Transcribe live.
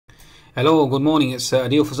Hello, good morning. It's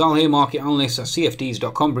Adil Fazal here, market analyst at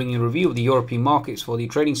CFDs.com, bringing a review of the European markets for the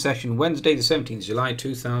trading session Wednesday, the 17th of July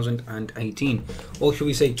 2018, or should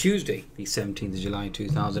we say Tuesday, the 17th of July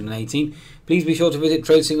 2018. Please be sure to visit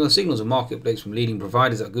Trade Signals and Marketplace from leading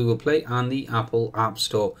providers at Google Play and the Apple App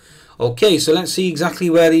Store. Okay, so let's see exactly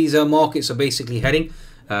where these markets are basically heading.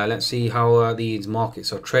 Let's see how these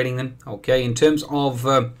markets are trading then. Okay, in terms of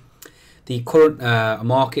the current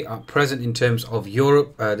market at present in terms of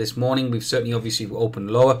Europe, this morning we've certainly obviously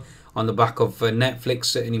opened lower on the back of Netflix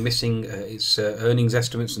certainly missing its earnings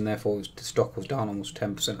estimates, and therefore the stock was down almost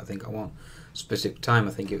 10%. I think at one specific time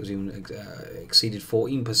I think it was even exceeded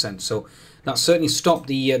 14%. So that certainly stopped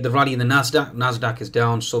the rally in the Nasdaq. Nasdaq is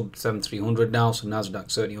down sub 7300 now, so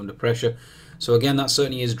Nasdaq certainly under pressure. So again, that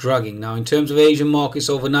certainly is dragging. Now in terms of Asian markets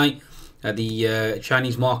overnight, the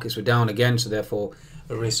Chinese markets were down again, so therefore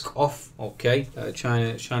risk off. Okay,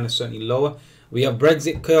 China certainly lower. We have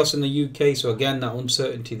Brexit chaos in the UK, so again that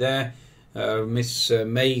uncertainty there. Miss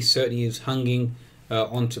May certainly is hanging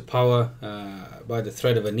onto power by the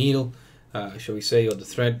thread of a needle, shall we say, or the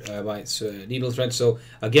thread by its needle thread. So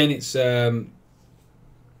again, it certainly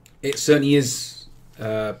is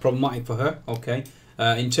problematic for her. Okay,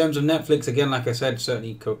 in terms of Netflix, again, like I said,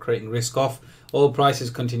 certainly creating risk off. Oil prices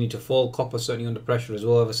continue to fall. Copper certainly under pressure as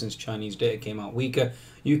well ever since Chinese data came out weaker.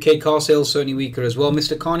 UK car sales certainly weaker as well.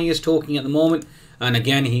 Mr. Carney is talking at the moment, and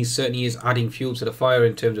again he certainly is adding fuel to the fire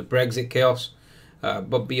in terms of Brexit chaos.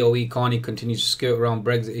 But BOE Carney continues to skirt around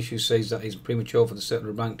Brexit issues, says that it's premature for the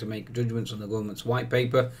central bank to make judgments on the government's white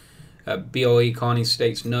paper. BOE Carney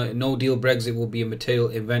states no deal Brexit will be a material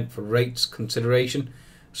event for rates consideration.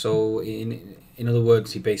 So in other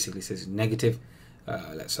words, he basically says it's negative.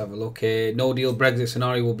 Let's have a look here. No deal Brexit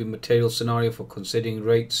scenario will be material scenario for considering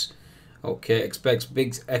rates. Okay, expects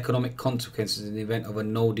big economic consequences in the event of a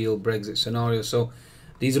no deal Brexit scenario. So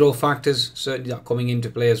these are all factors certainly that are coming into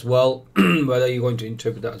play as well. Whether you're going to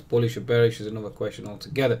interpret that as bullish or bearish is another question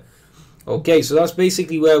altogether. Okay, so that's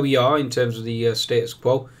basically where we are in terms of the status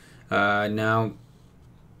quo. Now,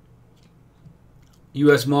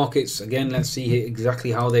 US markets, again, let's see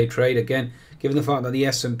exactly how they trade. Again, given the fact that the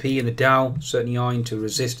S&P and the Dow certainly are into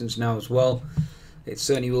resistance now as well, it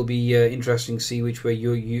certainly will be interesting to see which way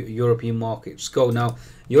European markets go. Now,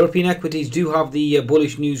 European equities do have the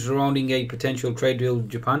bullish news surrounding a potential trade deal with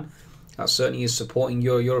Japan. That certainly is supporting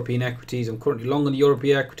your European equities. I'm currently long on the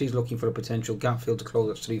European equities, looking for a potential gap fill to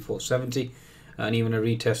close at 3470 and even a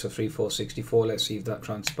retest of 3464. Let's see if that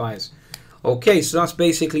transpires. Okay, so that's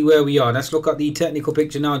basically where we are. Let's look at the technical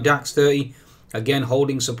picture now. DAX 30, again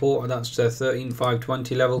holding support, and that's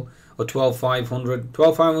 13,520 level, or 12,500.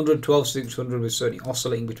 12,500, 12,600, we're certainly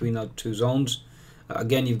oscillating between those two zones.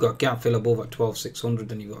 Again, you've got gap fill above at 12,600,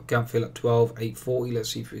 then you've got gap fill at 12,840. Let's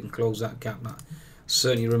see if we can close that gap. That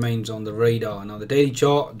certainly remains on the radar. Now, the daily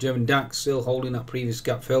chart, German DAX still holding that previous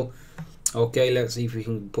gap fill. Okay, let's see if we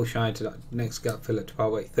can push high to that next gap fill at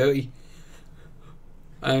 12,830.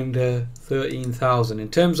 And 13,000. In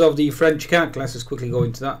terms of the French CAC, let's just quickly go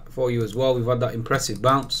into that for you as well. We've had that impressive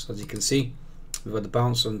bounce, as you can see. We've had the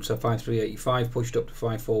bounce on 5385, pushed up to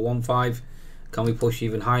 5415. Can we push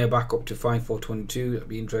even higher back up to 5422? That'd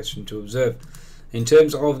be interesting to observe. In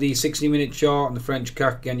terms of the 60-minute chart on the French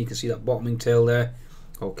CAC, again, you can see that bottoming tail there.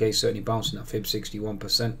 Okay, certainly bouncing that fib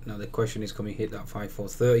 61%. Now the question is, can we hit that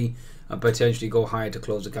 5430 and potentially go higher to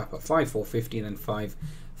close the gap at 5450 and then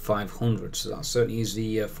 5500? So that certainly is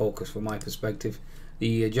the focus from my perspective.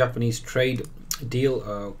 The Japanese trade deal,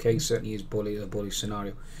 okay, certainly is a bullish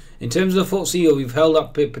scenario. In terms of the FTSE, we've held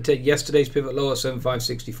up yesterday's pivot low at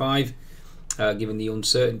 7565, given the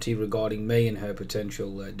uncertainty regarding May and her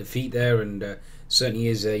potential defeat there, and certainly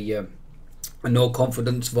is a no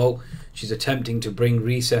confidence vote. She's attempting to bring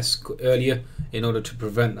recess earlier in order to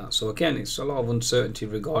prevent that. So again, it's a lot of uncertainty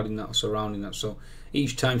regarding that, surrounding that. So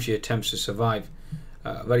each time she attempts to survive,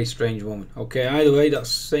 very strange woman. Okay, either way,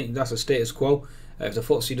 that's a status quo. If the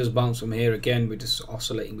FTSE does bounce from here, again, we're just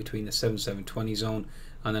oscillating between the 7720 zone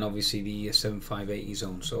and then obviously the 7580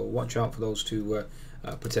 zone. So watch out for those two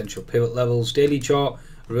potential pivot levels. Daily chart,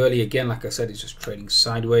 really, again, like I said, it's just trading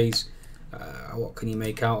sideways. What can you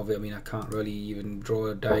make out of it? I mean, I can't really even draw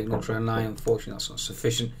a diagonal trend line. Unfortunately, that's not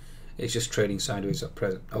sufficient. It's just trading sideways at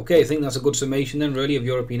present. Okay, I think that's a good summation then, really, of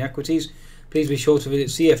European equities. Please be sure to visit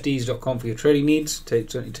CFDs.com for your trading needs.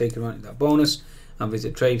 Certainly take advantage of that bonus. And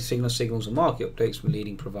visit Trade Signals and Market Updates from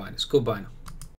leading providers. Goodbye now.